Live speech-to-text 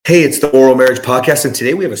Hey, it's the Morrow Marriage Podcast, and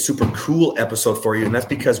today we have a super cool episode for you, and that's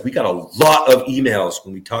because we got a lot of emails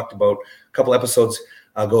when we talked about a couple episodes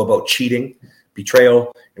ago about cheating,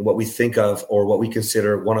 betrayal, and what we think of or what we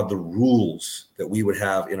consider one of the rules that we would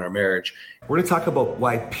have in our marriage. We're going to talk about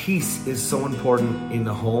why peace is so important in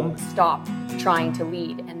the home. Stop trying to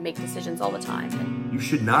lead and make decisions all the time. You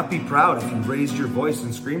should not be proud if you raised your voice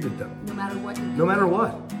and screamed at them. No matter what. No matter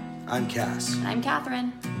what. I'm Cass. And I'm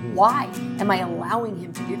Catherine. Why am I allowing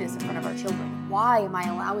him to do this in front of our children? Why am I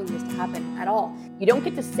allowing this to happen at all? You don't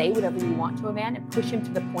get to say whatever you want to a man and push him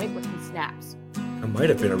to the point where he snaps. I might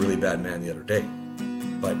have been a really bad man the other day,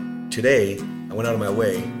 but today I went out of my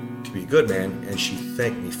way to be a good man, and she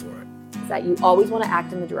thanked me for it. Is that you always want to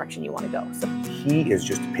act in the direction you want to go. So He is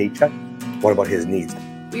just a paycheck. What about his needs?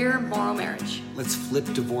 we're Morrow Marriage. Let's flip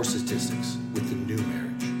divorce statistics with the new marriage.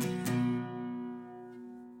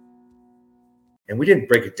 And we didn't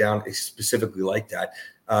break it down specifically like that,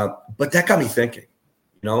 but that got me thinking.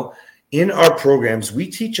 You know, in our programs, we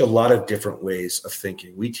teach a lot of different ways of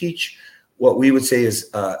thinking. We teach what we would say is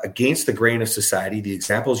against the grain of society, the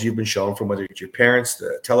examples you've been shown from whether it's your parents,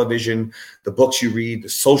 the television, the books you read, the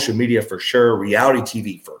social media for sure, reality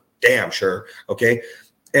TV for damn sure, okay?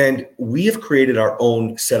 And we have created our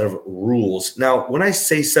own set of rules. Now, when I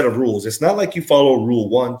say set of rules, it's not like you follow rule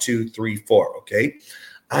 1, 2, 3, 4, okay?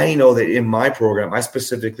 I know that in my program, I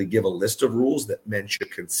specifically give a list of rules that men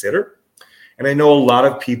should consider. And I know a lot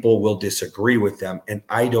of people will disagree with them, and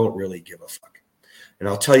I don't really give a fuck. And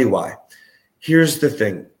I'll tell you why. Here's the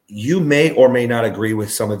thing. You may or may not agree with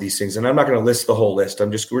some of these things, and I'm not going to list the whole list.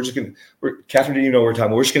 Catherine didn't even know what we're talking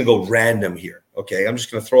about. We're just going to go random here, okay? I'm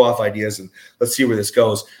just going to throw off ideas, and let's see where this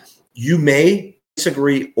goes. You may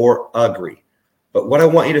disagree or agree, but what I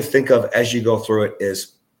want you to think of as you go through it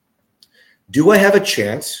is, do I have a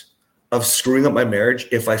chance of screwing up my marriage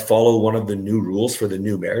if I follow one of the new rules for the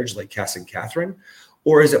new marriage, like Cass and Catherine?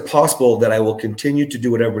 Or is it possible that I will continue to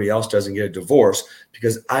do what everybody else does and get a divorce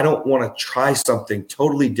because I don't want to try something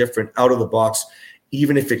totally different out of the box,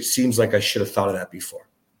 even if it seems like I should have thought of that before?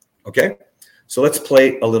 Okay, so let's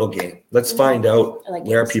play a little game. Let's find out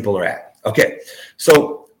where people are at. Okay,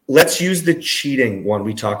 so let's use the cheating one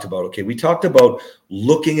we talked about. Okay, we talked about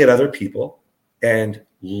looking at other people and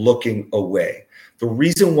looking away. The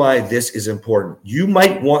reason why this is important, you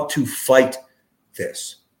might want to fight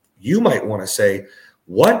this. You might want to say,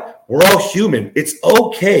 what? We're all human. It's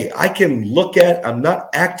okay. I can look at, I'm not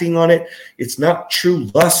acting on it. It's not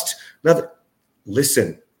true lust. Nothing.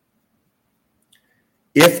 Listen,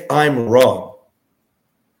 if I'm wrong,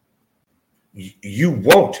 you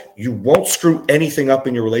won't screw anything up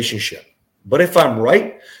in your relationship. But if I'm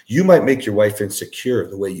right, you might make your wife insecure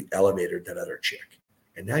the way you elevated that other chick.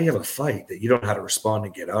 And now you have a fight that you don't know how to respond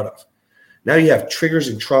and get out of. Now you have triggers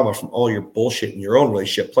and trauma from all your bullshit in your own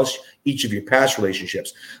relationship, plus each of your past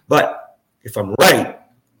relationships. But if I'm right,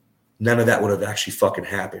 none of that would have actually fucking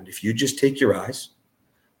happened. If you just take your eyes,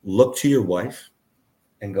 look to your wife,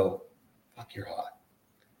 and go, fuck, you're hot.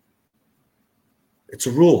 It's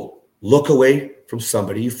a rule. Look away from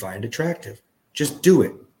somebody you find attractive. Just do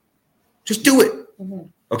it. Just do it. Mm-hmm.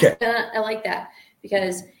 Okay. I like that,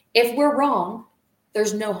 because if we're wrong,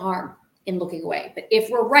 there's no harm in looking away. But if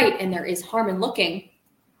we're right and there is harm in looking,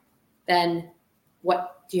 then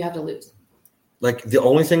what do you have to lose? Like, the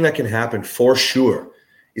only thing that can happen for sure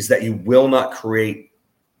is that you will not create,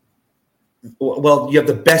 well, you have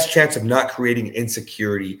the best chance of not creating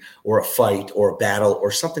insecurity or a fight or a battle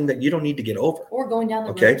or something that you don't need to get over. Or going down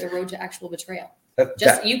the road to actual betrayal.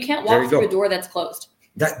 You can't walk through a door that's closed.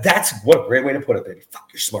 That's what a great way to put it, baby. Fuck,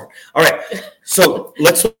 you're smart. All right. So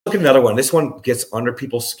let's look at another one. This one gets under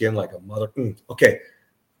people's skin like a mother. Okay.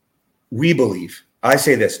 We believe, I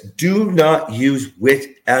say this, do not use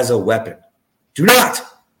wit as a weapon. Do not.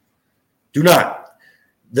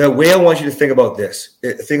 The way I want you to think about this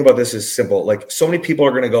is simple. Like, so many people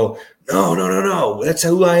are going to go, no. That's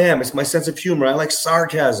who I am. It's my sense of humor. I like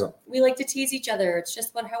sarcasm. We like to tease each other. It's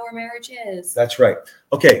just how our marriage is. That's right.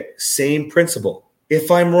 Okay. Same principle. If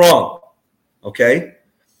I'm wrong, okay,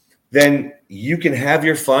 then you can have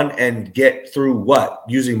your fun and get through what?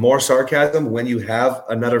 Using more sarcasm when you have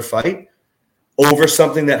another fight over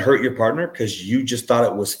something that hurt your partner because you just thought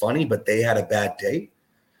it was funny, but they had a bad day.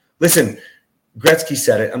 Listen, Gretzky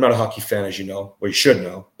said it. I'm not a hockey fan, as you know, or you should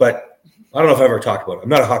know, but I don't know if I ever talked about it. I'm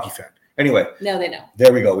not a hockey fan. Anyway. No, they know.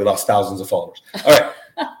 There we go. We lost thousands of followers. All right.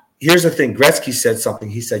 Here's the thing. Gretzky said something.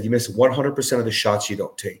 He said, you miss 100% of the shots you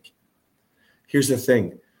don't take. Here's the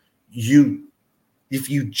thing. If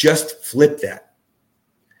you just flip that,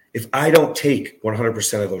 if I don't take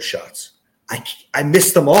 100% of those shots, I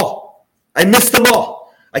miss them all.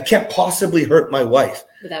 I can't possibly hurt my wife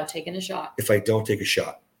without taking a shot. if I don't take a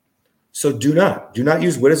shot. So do not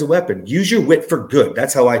use wit as a weapon. Use your wit for good.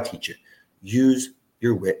 That's how I teach it. Use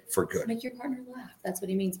your wit for good. Make your partner laugh. That's what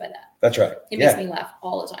he means by that. That's right. He makes me laugh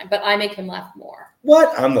all the time, but I make him laugh more.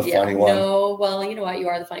 What? I'm the funny one. No, well, you know what? You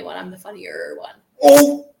are the funny one. I'm the funnier one.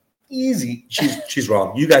 Oh, easy. She's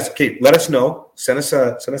wrong. You guys, okay, let us know. Send us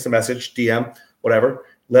a message, DM, whatever.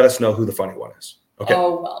 Let us know who the funny one is. Okay.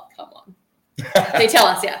 Oh, well, come on. They tell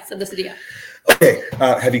us, yeah. Send us a DM. Okay.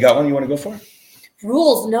 Have you got one you want to go for?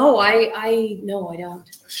 Rules? No, I don't.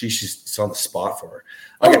 She's on the spot for her.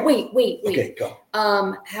 Okay. Okay. Wait. Okay, go.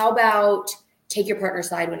 How about take your partner's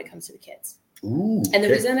side when it comes to the kids? Ooh. And the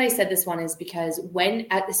reason I said this one is because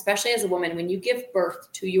especially as a woman, when you give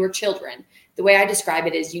birth to your children, the way I describe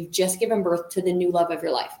it is you've just given birth to the new love of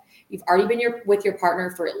your life. You've already been with your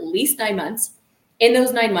partner for at least 9 months. In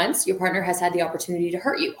those 9 months, your partner has had the opportunity to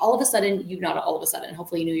hurt you. All of a sudden, not all of a sudden,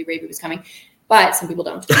 hopefully you knew your baby was coming, but some people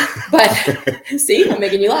don't. But see, I'm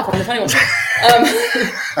making you laugh. I'm the funny one.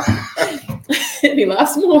 And he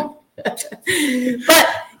laughs more. But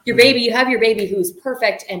you have your baby who's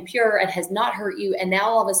perfect and pure and has not hurt you. And now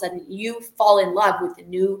all of a sudden you fall in love with the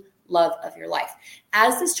new love of your life.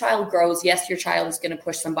 As this child grows, yes, your child is going to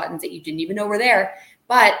push some buttons that you didn't even know were there,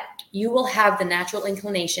 but you will have the natural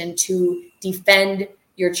inclination to defend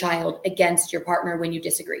your child against your partner when you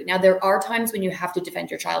disagree. Now, there are times when you have to defend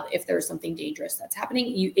your child if there's something dangerous that's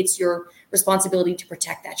happening. It's your responsibility to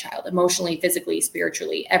protect that child emotionally, physically,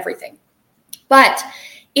 spiritually, everything. But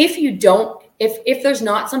if you don't, if there's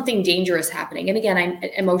not something dangerous happening, and again,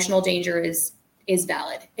 emotional danger is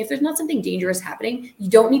valid. If there's not something dangerous happening, you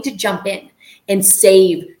don't need to jump in and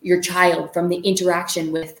save your child from the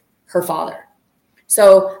interaction with her father.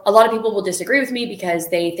 So a lot of people will disagree with me because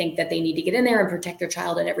they think that they need to get in there and protect their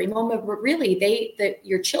child at every moment. But really,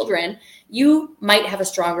 your children, you might have a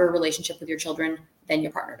stronger relationship with your children than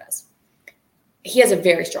your partner does. He has a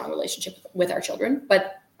very strong relationship with our children,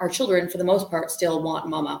 but our children, for the most part, still want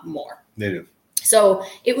mama more. They do. So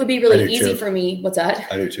it would be really easy for me. What's that?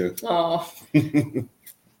 I do too. Oh.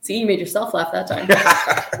 See, you made yourself laugh that time.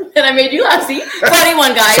 And I made you laugh. See? Funny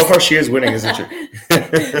one, guys. So far, she is winning, isn't she?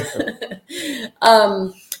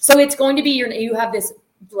 So it's going to be you have this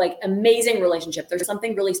like amazing relationship. There's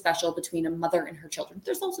something really special between a mother and her children.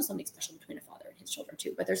 There's also something special between a father and his children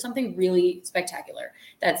too. But there's something really spectacular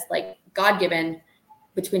that's like God-given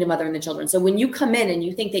between a mother and the children. So when you come in and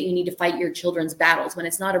you think that you need to fight your children's battles when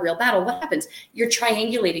it's not a real battle, what happens? You're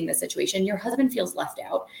triangulating the situation. Your husband feels left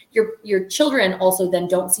out. Your children also then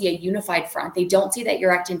don't see a unified front. They don't see that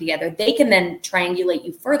you're acting together. They can then triangulate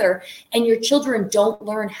you further, and your children don't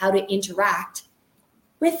learn how to interact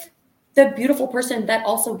with the beautiful person that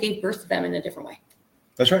also gave birth to them in a different way.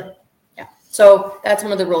 That's right. Yeah. So that's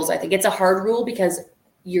one of the rules. I think it's a hard rule because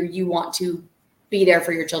you want to be there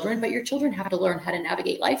for your children, but your children have to learn how to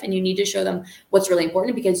navigate life, and you need to show them what's really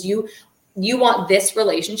important because you want this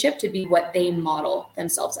relationship to be what they model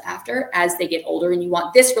themselves after as they get older, and you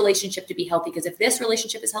want this relationship to be healthy because if this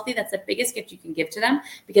relationship is healthy, that's the biggest gift you can give to them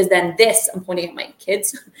because then I'm pointing at my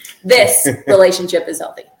kids, this relationship is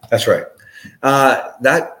healthy. That's right.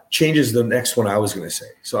 That changes the next one I was going to say.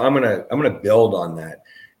 So I'm going to build on that.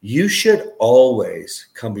 You should always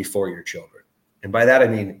come before your children. And by that, I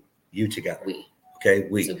mean you together. Okay,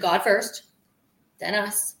 we. So God first, then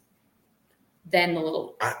us, then the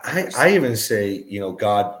little. I even say,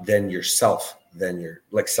 God, then yourself, then your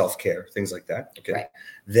like self-care, things like that. Okay. Right.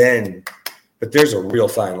 Then, but there's a real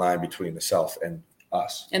fine line between the self and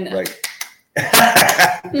us. And then. Like,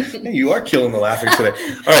 you are killing the laughing today.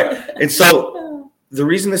 All right. And so the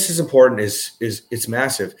reason this is important is it's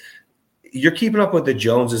massive. You're keeping up with the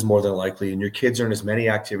Joneses more than likely, and your kids are in as many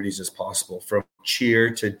activities as possible, from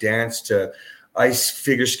cheer to dance to ice,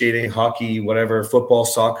 figure skating, hockey, whatever, football,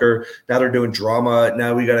 soccer. Now they're doing drama.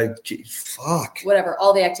 Now we got to whatever,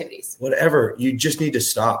 all the activities. Whatever. You just need to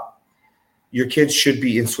stop. Your kids should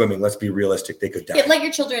be in swimming. Let's be realistic. They could die. Yeah, let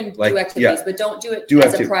your children do activities, but don't do it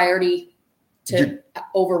as a priority to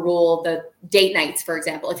overrule the date nights, for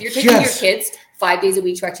example. If you're taking your kids 5 days a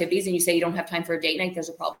week to activities and you say you don't have time for a date night, there's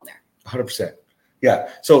a problem there. 100%. Yeah.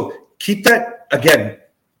 So keep that, again,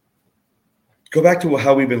 go back to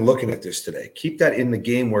how we've been looking at this today. Keep that in the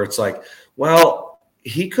game where it's like, well,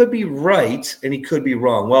 he could be right and he could be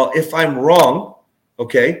wrong. Well, if I'm wrong,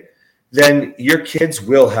 okay, then your kids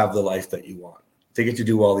will have the life that you want. They get to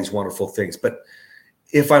do all these wonderful things. But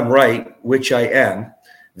if I'm right, which I am,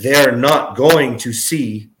 they're not going to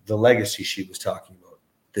see the legacy she was talking about.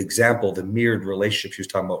 The example, the mirrored relationship she was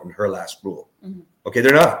talking about in her last rule. Mm-hmm. Okay,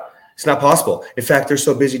 they're not. It's not possible. In fact, they're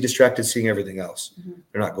so busy, distracted, seeing everything else. Mm-hmm.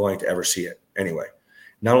 They're not going to ever see it anyway.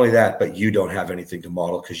 Not only that, but you don't have anything to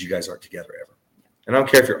model because you guys aren't together ever. And I don't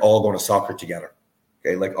care if you're all going to soccer together.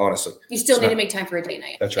 Okay, like honestly, you still need to make time for a date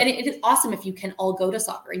night. That's right. And it is awesome if you can all go to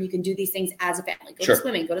soccer and you can do these things as a family. Go Sure. to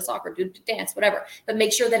swimming, go to soccer, do dance, whatever. But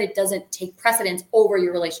make sure that it doesn't take precedence over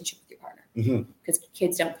your relationship with your partner, because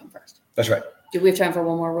kids don't come first. That's right. Do we have time for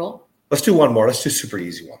one more rule? Let's do one more. Let's do a super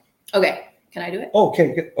easy one. Okay, can I do it? Oh,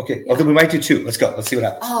 okay, good. Okay. Yeah. Okay, we might do two. Let's go. Let's see what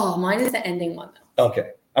happens. Oh, mine is the ending one though. Okay.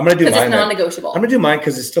 I'm going to do Because mine. it's then. non-negotiable. I'm going to do mine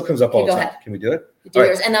because it still comes up all the go time. ahead. Can we do it? Do All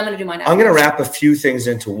yours, right. and I'm going to do mine. I'm going to afterwards. wrap a few things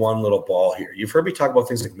into one little ball here. You've heard me talk about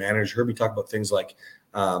things like manners. You heard me talk about things like,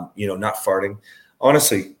 not farting.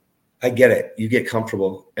 Honestly, I get it. You get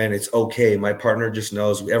comfortable and it's okay. My partner just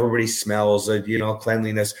knows. Everybody smells,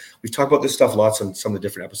 cleanliness. We've talked about this stuff lots on some of the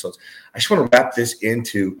different episodes. I just want to wrap this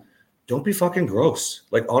into, don't be fucking gross.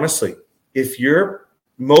 Like, honestly, if you're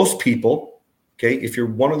most people, okay, if you're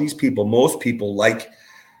one of these people, most people like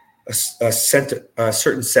a scent, a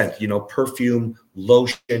certain scent, perfume,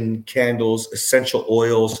 lotion, candles, essential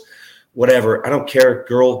oils, whatever. I don't care,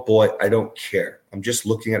 girl, boy, I don't care. I'm just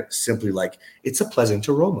looking at it simply like it's a pleasant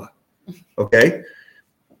aroma. Okay.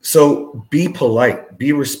 So be polite,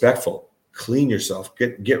 be respectful, clean yourself,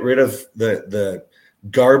 get rid of the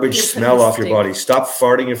garbage smell off your body. Stop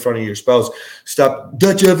farting in front of your spouse. Stop.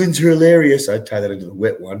 Dutch ovens are hilarious. I'd tie that into the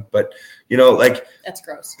wit one, but that's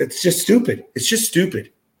gross. It's just stupid. It's just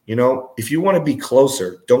stupid. If you want to be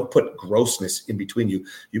closer, don't put grossness in between you.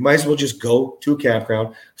 You might as well just go to a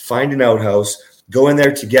campground, find an outhouse, go in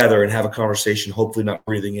there together and have a conversation, hopefully not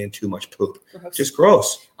breathing in too much poop. Gross. Just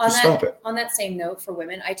gross. Just stop it. On that same note, for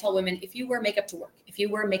women, I tell women, if you wear makeup to work, if you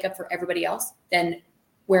wear makeup for everybody else, then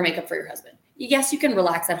wear makeup for your husband. Yes, you can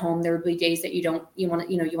relax at home. There will be days that you want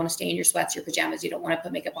to stay in your sweats, your pajamas. You don't want to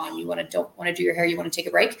put makeup on. Don't want to do your hair. You want to take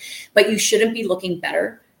a break, but you shouldn't be looking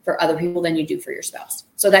better for other people than you do for your spouse.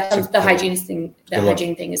 So that comes the hygiene thing. The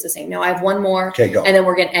hygiene thing is the same. Now I have one more, okay, go. And then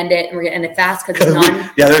we're going to end it, and we're going to end it fast because it's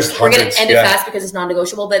we're going to end it fast because it's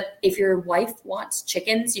non-negotiable. But if your wife wants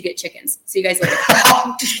chickens, you get chickens. See you guys later.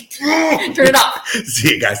 Turn it off.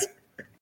 See you guys.